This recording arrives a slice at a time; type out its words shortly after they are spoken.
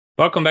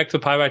Welcome back to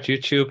PyBite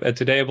YouTube, and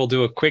today we'll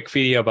do a quick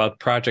video about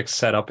project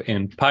setup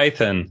in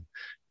Python.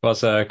 It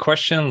was a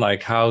question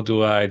like, how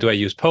do I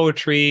use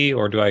poetry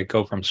or do I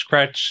go from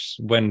scratch?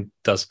 When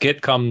does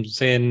Git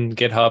comes in,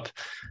 GitHub?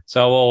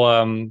 So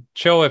we'll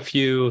show a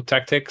few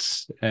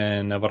tactics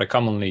and what I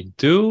commonly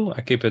do.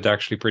 I keep it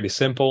actually pretty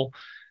simple.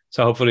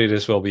 So hopefully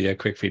this will be a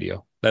quick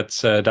video.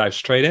 Let's dive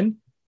straight in.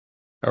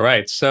 All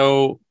right,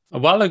 so a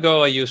while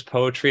ago, I used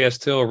poetry. I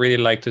still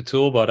really like the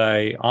tool, but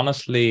I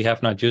honestly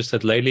have not used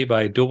it lately. But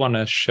I do want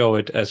to show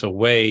it as a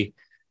way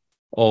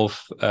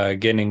of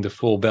getting the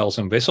full bells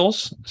and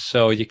whistles.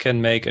 So you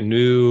can make a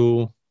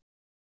new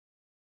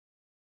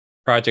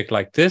project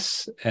like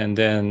this, and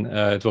then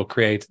it will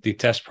create the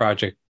test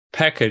project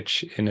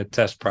package in a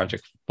test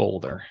project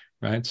folder,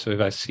 right? So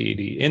if I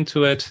cd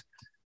into it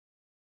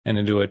and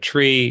I do a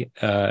tree,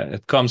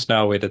 it comes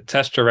now with a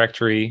test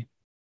directory,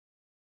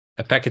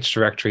 a package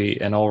directory,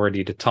 and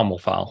already the TOML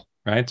file,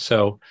 right?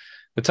 So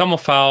the TOML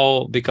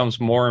file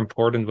becomes more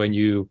important when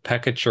you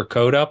package your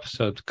code up.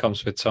 So it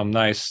comes with some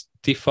nice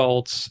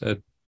defaults.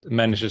 It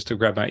manages to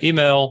grab my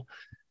email,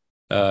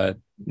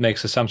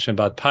 makes assumption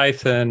about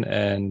Python,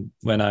 and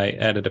when I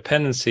add a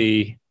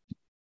dependency,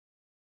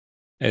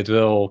 it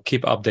will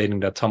keep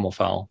updating that TOML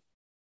file.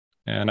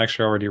 And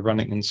actually already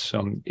running in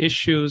some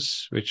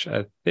issues, which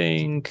I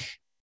think,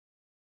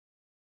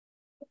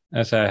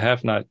 as I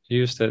have not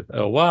used it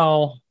a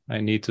while, I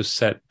need to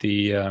set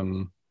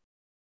the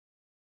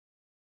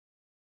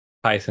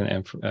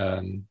Python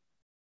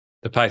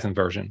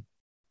version.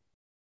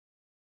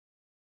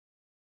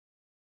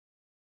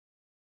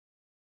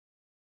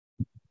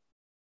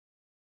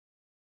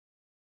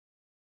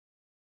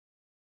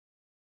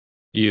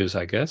 Use,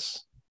 I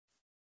guess.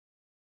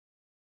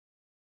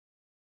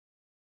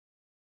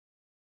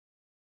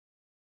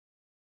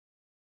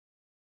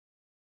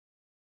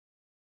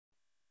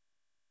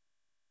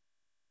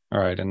 All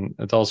right, and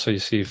it also, you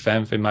see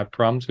Venv in my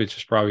prompt, which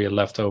is probably a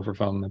leftover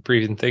from the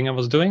previous thing I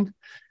was doing.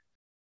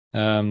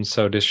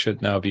 So this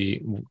should now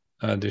be,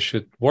 this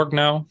should work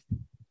now.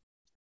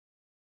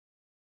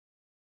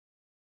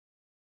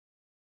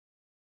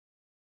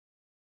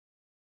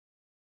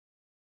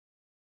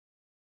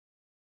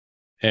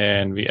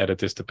 And we added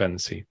this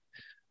dependency.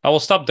 I will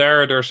stop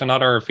there. There's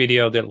another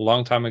video I did a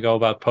long time ago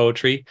about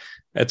poetry.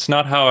 It's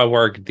not how I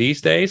work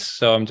these days,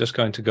 so I'm just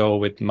going to go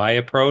with my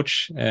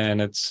approach. And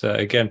it's,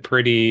 again,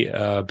 pretty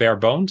bare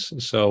bones.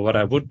 So what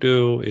I would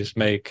do is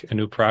make a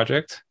new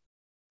project.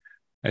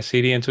 I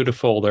cd into the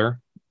folder,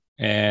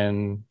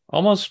 and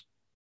almost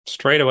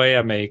straight away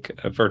I make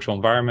a virtual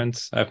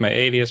environment. I have my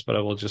alias, but I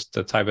will just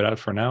type it out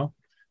for now.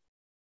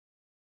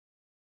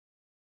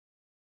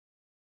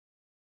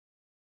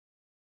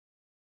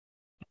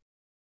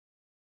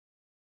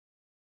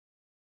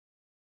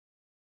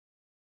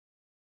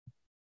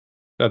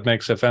 That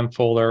makes a Venv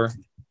folder.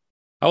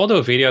 I will do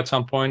a video at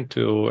some point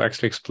to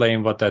actually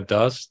explain what that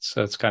does.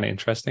 So it's kind of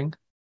interesting.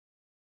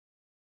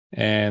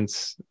 And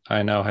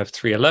I now have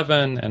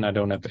 311 and I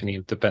don't have any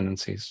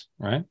dependencies,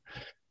 right?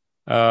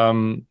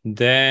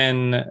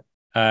 Then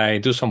I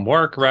do some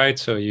work, right?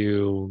 So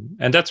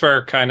and that's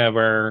where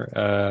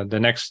the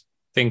next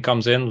thing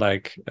comes in,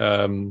 like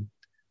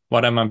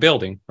what am I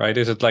building, right?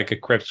 Is it like a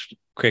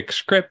quick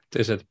script?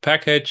 Is it a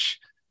package?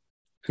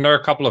 And there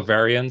are a couple of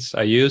variants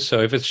I use. So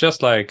if it's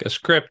just like a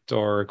script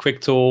or a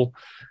quick tool,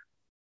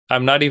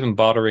 I'm not even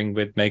bothering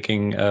with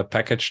making a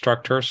package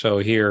structure. So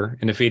here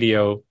in the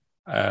video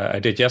I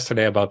did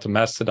yesterday about the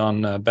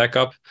Mastodon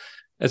backup,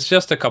 it's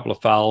just a couple of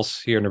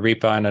files here in the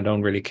repo, and I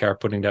don't really care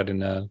putting that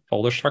in a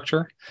folder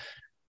structure.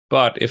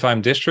 But if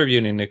I'm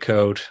distributing the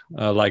code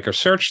like a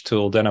search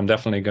tool, then I'm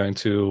definitely going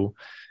to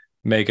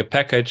make a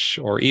package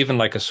or even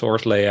like a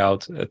source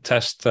layout, a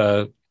test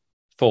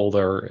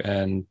folder,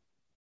 and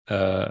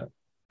a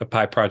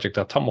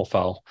py-project.toml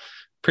file.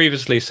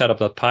 Previously set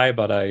up.py,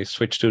 but I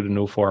switched to the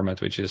new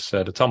format, which is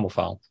the toml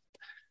file.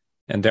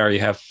 And there you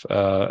have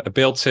a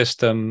build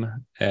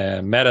system,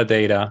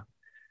 metadata,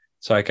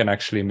 so I can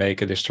actually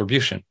make a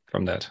distribution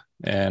from that.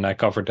 And I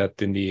covered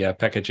that in the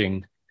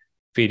packaging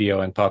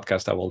video and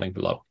podcast I will link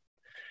below.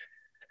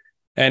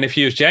 And if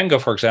you use Django,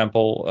 for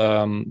example,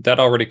 that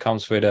already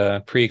comes with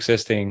a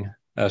pre-existing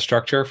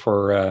structure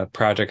for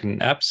project and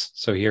apps.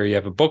 So here you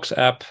have a books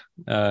app,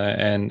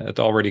 and it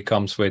already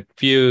comes with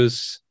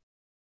views,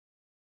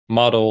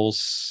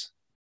 models,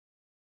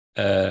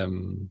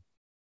 admin.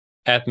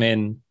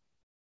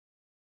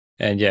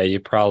 And yeah, you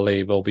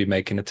probably will be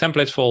making a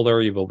templates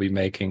folder. You will be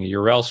making a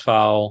URLs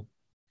file.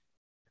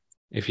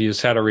 If you use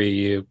Celery,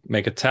 you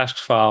make a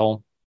tasks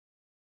file.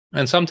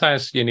 And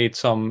sometimes you need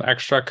some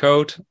extra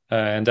code.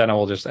 And then I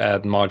will just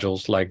add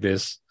modules like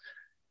this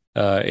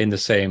in the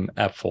same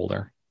app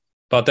folder.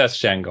 But that's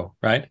Django,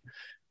 right?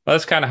 But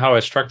that's kind of how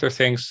I structure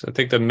things. I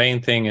think the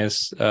main thing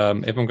is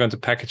if I'm going to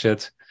package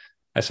it,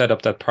 I set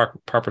up that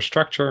proper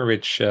structure,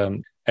 which,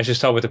 as you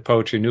saw with the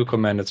poetry new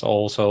command, it's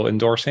also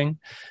endorsing.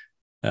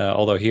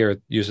 Although here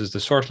it uses the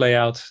source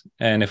layout.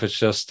 And if it's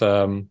just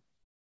a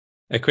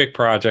quick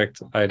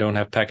project, I don't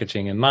have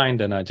packaging in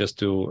mind, and I just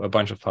do a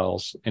bunch of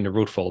files in the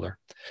root folder.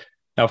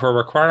 Now for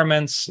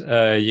requirements,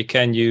 you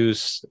can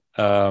use,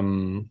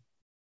 so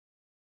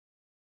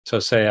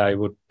say I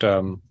would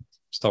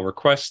install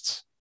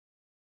requests.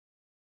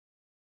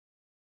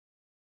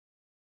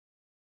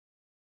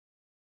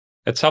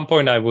 At some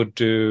point I would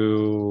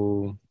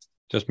do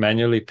just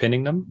manually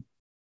pinning them.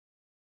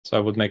 So I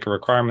would make a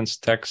requirements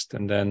text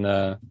and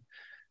then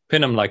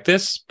pin them like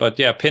this. But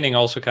yeah, pinning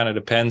also kind of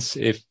depends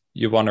if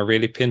you want to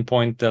really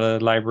pinpoint the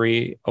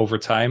library over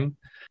time.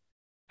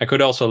 I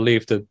could also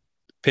leave the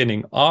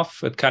pinning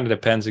off. It kind of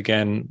depends,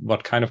 again,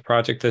 what kind of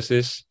project this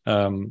is.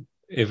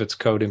 If it's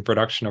code in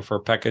production or for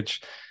a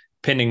package,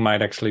 pinning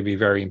might actually be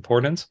very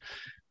important.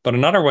 But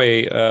another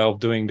way of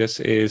doing this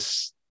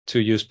is to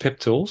use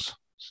pip-tools.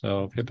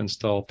 So pip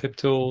install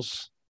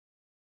pip-tools.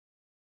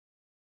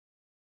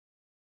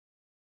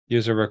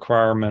 User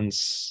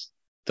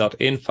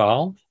requirements.in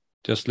file.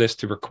 Just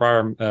list the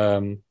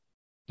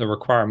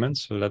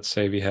requirements. So let's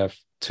say we have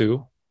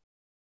 2,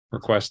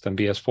 request and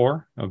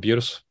BS4. Oh,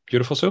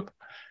 beautiful soup.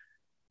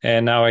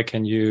 And now I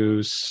can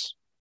use,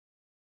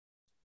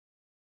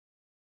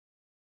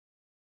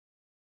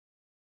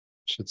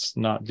 it's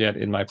not yet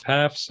in my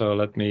path. So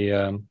let me,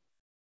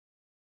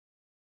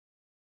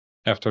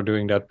 after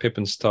doing that, pip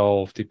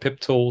install the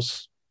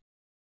pip-tools.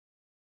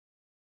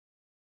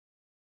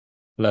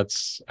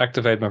 Let's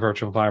activate my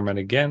virtual environment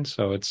again.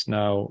 So it's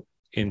now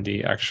in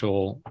the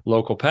actual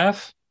local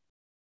path.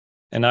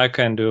 And I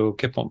can do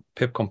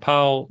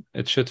pip-compile.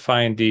 It should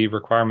find the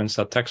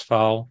requirements.txt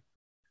file.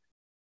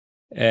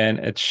 And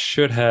it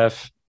should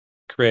have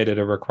created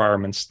a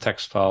requirements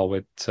text file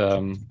with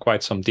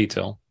quite some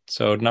detail.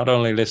 So it not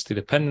only lists the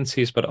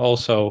dependencies, but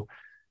also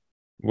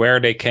where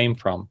they came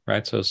from,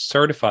 right? So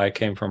certify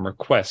came from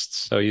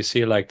requests. So you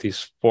see like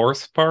these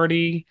fourth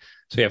party.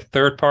 So you have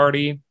third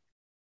party,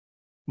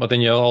 but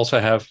then you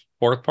also have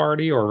fourth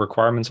party or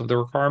requirements of the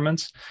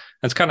requirements.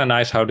 And it's kind of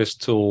nice how this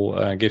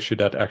tool gives you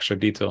that extra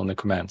detail in the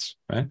commands,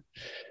 right?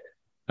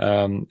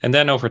 And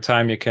then over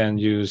time, you can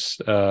use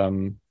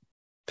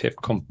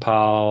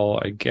pip-compile,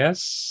 I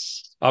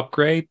guess,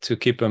 upgrade to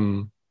keep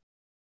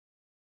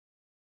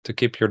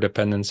your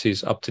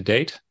dependencies up to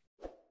date.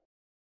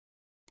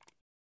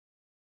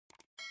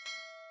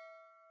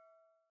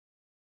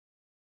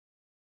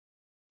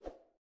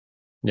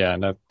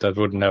 Yeah, that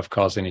wouldn't have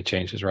caused any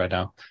changes right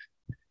now.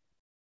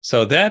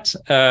 So that,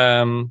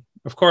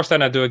 of course,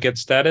 then I do a git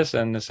status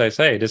and it says,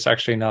 hey, this is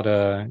actually not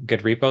a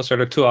git repo. So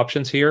there are 2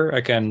 options here.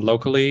 I can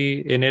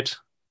locally init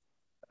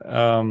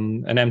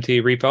an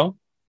empty repo,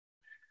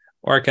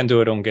 or I can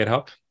do it on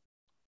GitHub.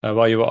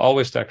 Well, you will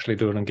always actually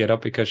do it on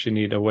GitHub because you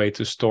need a way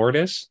to store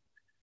this.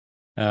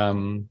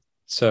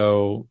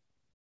 So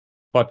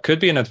what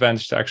could be an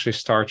advantage to actually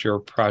start your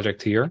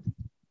project here,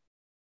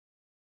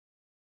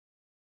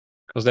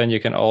 because then you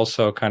can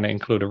also kind of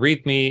include a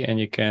README and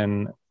you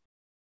can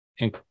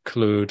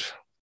include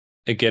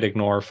a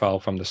gitignore file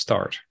from the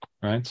start,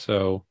 right?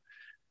 So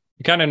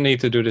you kind of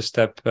need to do this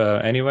step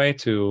anyway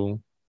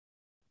to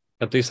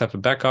at least have a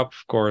backup.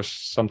 Of course,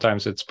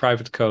 sometimes it's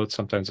private code,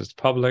 sometimes it's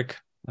public.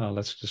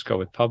 Let's just go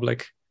with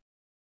public.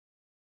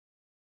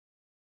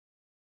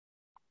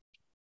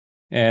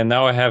 And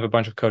now I have a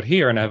bunch of code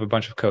here and I have a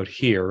bunch of code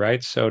here,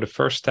 right? So the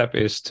first step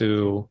is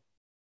to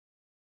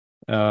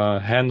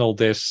handle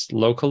this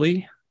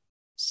locally.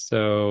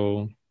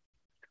 So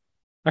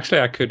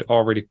actually, I could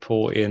already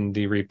pull in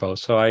the repo.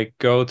 So I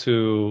go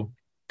to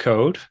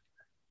code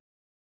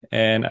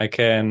and I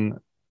can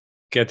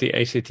get the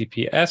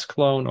HTTPS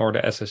clone or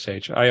the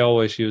SSH. I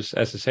always use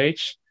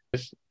SSH.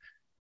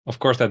 Of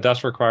course, that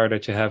does require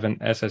that you have an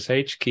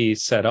SSH key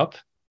set up.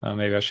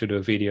 Maybe I should do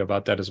a video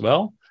about that as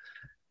well.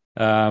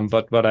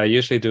 But what I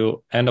usually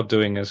end up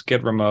doing is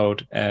git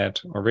remote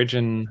at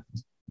origin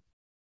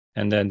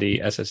and then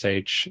the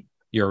SSH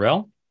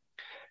URL.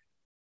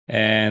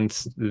 And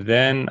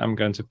then I'm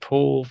going to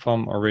pull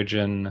from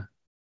origin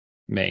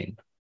main,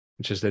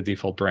 which is the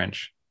default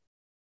branch.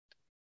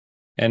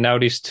 And now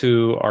these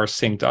 2 are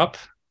synced up.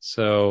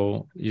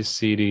 So you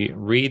see the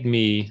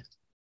README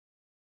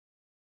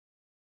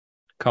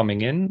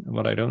coming in.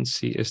 What I don't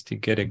see is the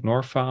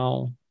gitignore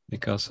file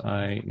because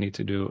I need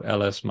to do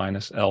ls-la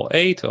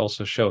to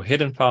also show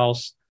hidden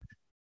files.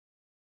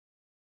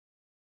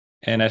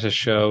 And as I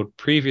showed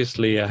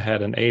previously, I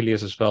had an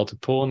alias as well to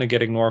pull in the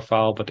gitignore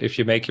file. But if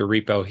you make your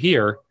repo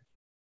here,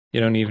 you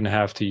don't even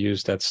have to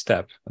use that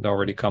step. It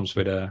already comes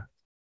with a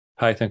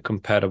Python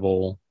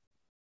compatible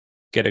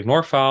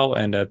gitignore file,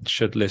 and that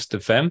should list the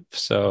vemp.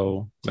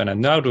 So when I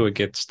now do a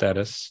git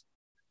status,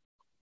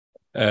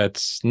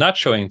 it's not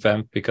showing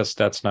vemp because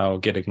that's now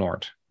git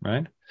ignored,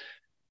 right?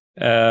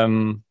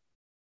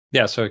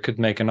 Yeah, so I could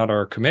make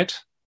another commit,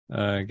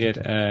 git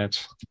add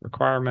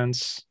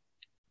requirements,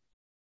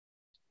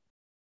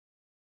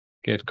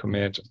 git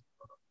commit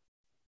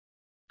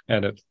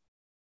edit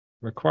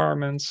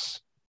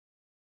requirements.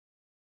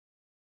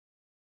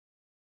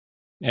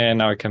 And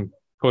now I can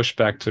push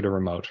back to the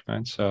remote,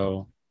 right?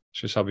 So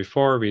as you saw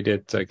before, we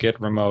did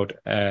git remote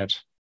add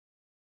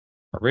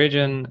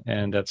origin,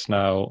 and that's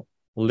now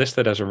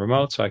listed as a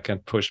remote, so I can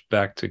push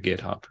back to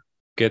GitHub.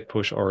 Git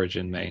push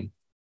origin main.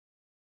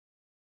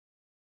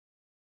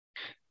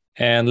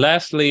 And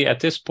lastly, at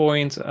this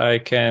point, I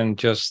can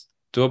just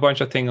do a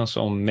bunch of things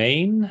on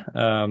main.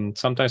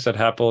 Sometimes that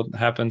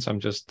happens. I'm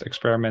just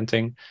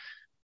experimenting,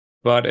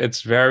 but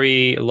it's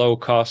very low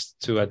cost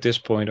to, at this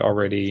point,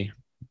 already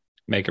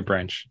make a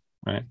branch,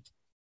 right?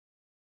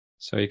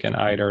 So you can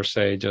either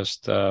say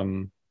just,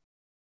 so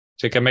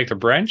you can make the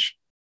branch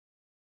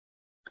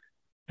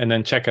and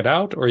then check it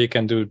out, or you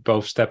can do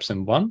both steps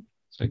in one.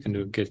 So you can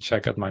do git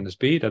checkout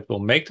 -b. That will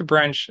make the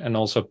branch and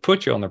also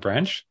put you on the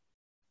branch.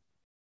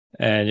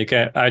 And you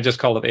can, I just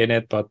call it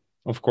init, but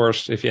of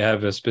course, if you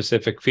have a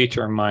specific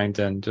feature in mind,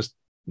 then just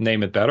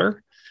name it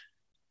better.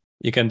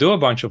 You can do a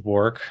bunch of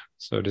work.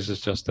 So this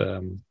is just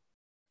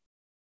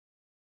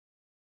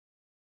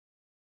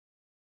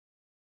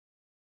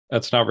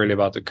that's not really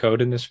about the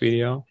code in this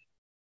video.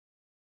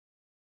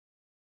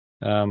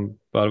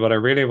 But what I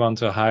really want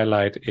to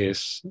highlight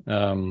is,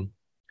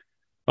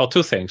 well,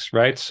 two things,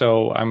 right?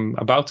 So I'm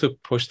about to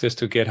push this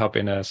to GitHub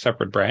in a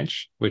separate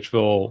branch, which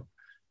will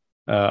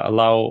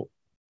allow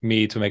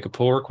me to make a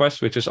pull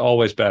request, which is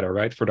always better,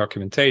 right? For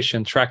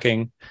documentation,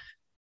 tracking.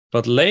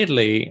 But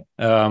lately,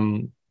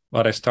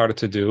 what I started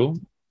to do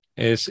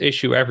is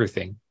issue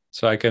everything.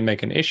 So I can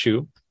make an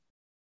issue.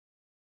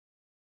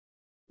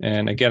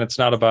 And again, it's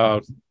not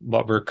about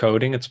what we're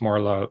coding. It's more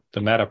about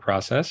the meta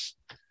process.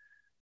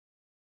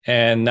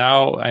 And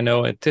now I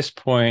know at this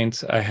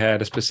point, I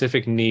had a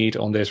specific need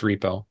on this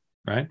repo,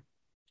 right?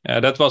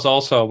 That was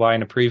also why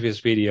in a previous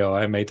video,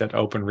 I made that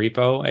open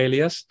repo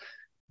alias,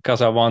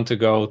 because I want to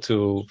go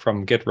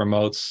from Git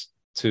remotes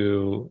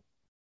to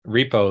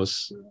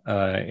repos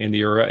in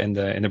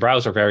the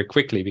browser very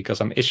quickly, because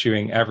I'm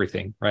issuing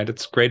everything, right?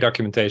 It's great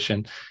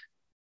documentation.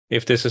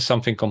 If this is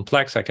something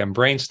complex, I can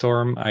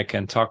brainstorm. I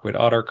can talk with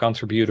other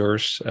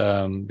contributors.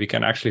 We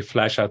can actually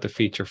flesh out the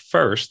feature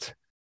first.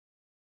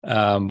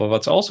 But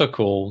what's also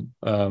cool,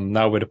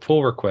 now with a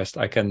pull request,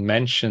 I can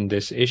mention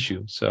this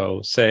issue.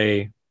 So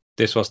say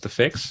this was the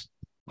fix,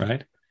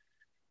 right?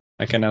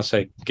 I can now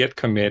say git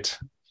commit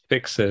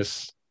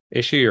fixes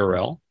issue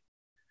URL.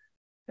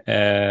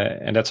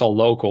 And that's all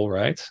local,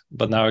 right?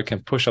 But now I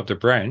can push up the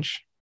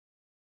branch.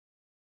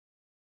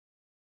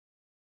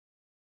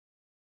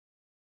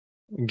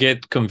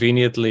 Git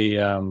conveniently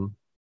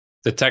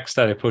detects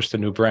that I pushed a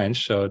new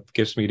branch, so it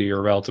gives me the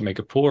URL to make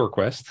a pull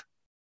request.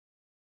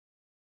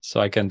 So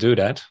I can do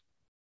that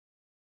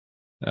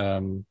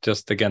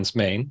just against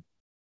main.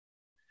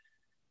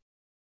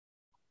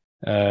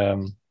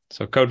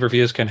 So code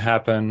reviews can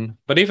happen,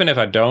 but even if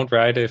I don't,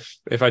 right?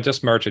 If I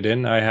just merge it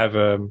in, I have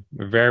a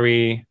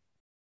very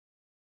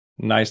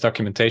nice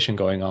documentation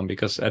going on,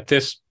 because at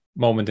this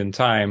moment in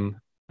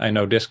time, I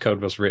know this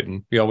code was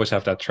written. We always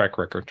have that track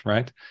record,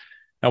 right?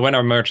 Now, when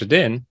I merge it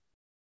in,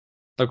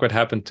 look what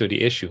happened to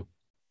the issue.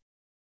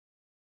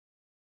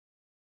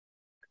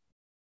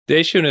 The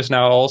issue is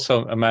now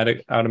also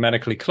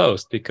automatically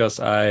closed because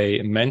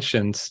I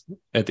mentioned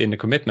it in the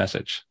commit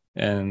message.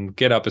 And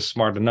GitHub is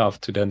smart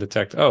enough to then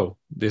detect, oh,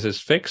 this is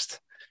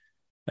fixed.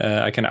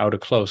 I can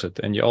auto-close it.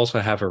 And you also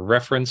have a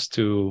reference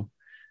to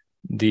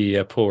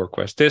the pull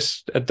request.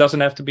 It doesn't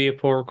have to be a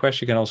pull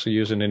request. You can also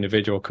use an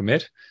individual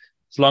commit.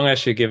 As long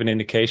as you give an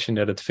indication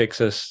that it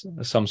fixes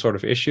some sort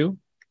of issue,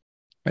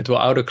 it will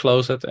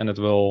auto-close it and it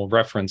will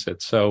reference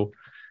it. So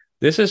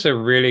this is a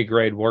really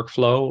great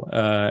workflow,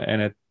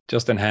 and it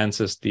just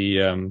enhances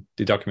the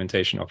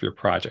documentation of your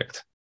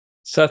project.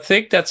 So I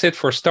think that's it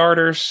for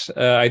starters.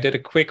 I did a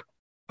quick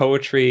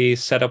poetry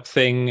setup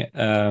thing,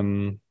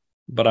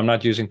 but I'm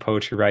not using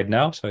poetry right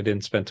now, so I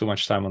didn't spend too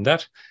much time on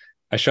that.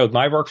 I showed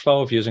my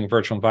workflow of using a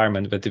virtual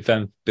environment with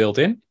event built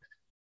in,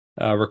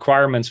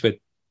 requirements with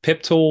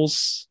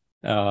pip-tools,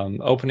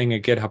 opening a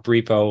GitHub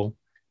repo,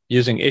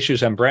 using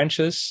issues and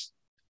branches.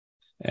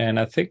 And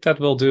I think that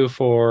will do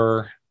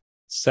for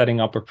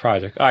setting up a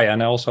project. Oh, yeah,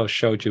 and I also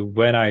showed you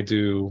when I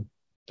do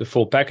the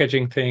full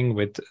packaging thing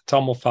with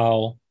TOML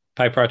file,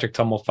 PyProject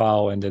TOML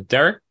file, and the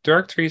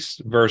directories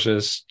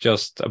versus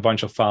just a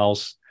bunch of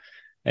files,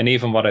 and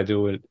even what I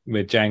do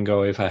with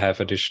Django if I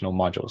have additional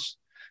modules.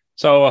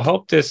 So I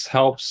hope this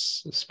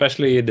helps,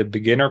 especially the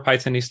beginner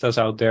Pythonistas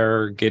out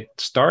there get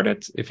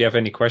started. If you have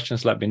any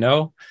questions, let me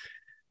know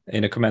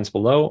in the comments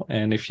below.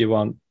 And if you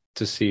want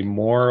to see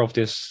more of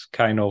this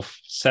kind of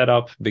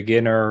setup,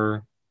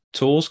 beginner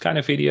tools kind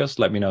of videos,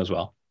 let me know as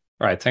well.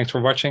 All right, thanks for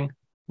watching.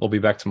 We'll be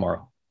back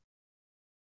tomorrow.